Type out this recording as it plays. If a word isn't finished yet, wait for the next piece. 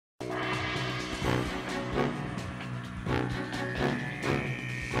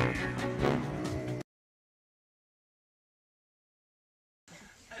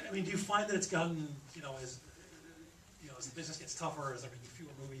I mean, do you find that it's gotten, as the business gets tougher, as there are fewer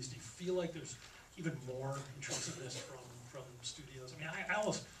movies, do you feel like there's even more intrusiveness from studios? I mean, I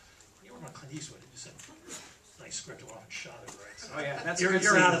almost, you were on Clint Eastwood, and you said, nice script, went off and shot it, right? So oh yeah, that's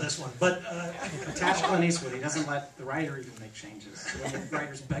you're out of this one. But attached Clint Eastwood, he doesn't let the writer even make changes. When the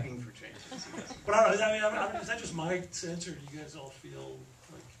writer's begging for changes. But I don't know, I mean, is that just my sense, or do you guys all feel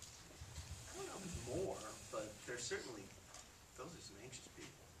like? I don't know if it's more, but there's certainly, those are some anxious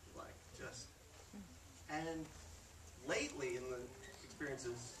people, like just, and lately in the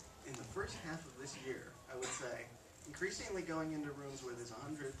experiences in the first half of this year, I would say, increasingly going into rooms where there's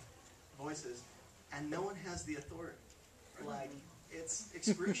 100 voices, and no one has the authority. Like, it's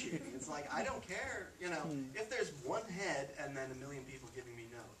excruciating. It's like, I don't care, if there's one head and then a million people giving me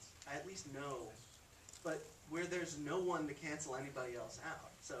notes, I at least know. But where there's no one to cancel anybody else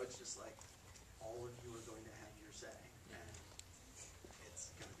out, so it's just like, all of you are going to have your say, and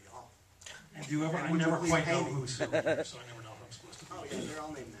it's going to be awful. And do you ever, I never quite know who's who here, so I never know who I'm supposed to be. Oh yeah, they're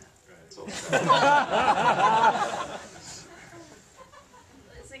all named Matt.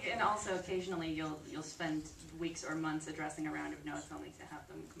 And also, occasionally, you'll spend weeks or months addressing a round of notes only to have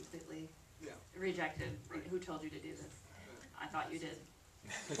them completely rejected. Right. Who told you to do this? I thought you did.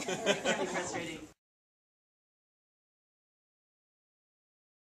 It can be frustrating.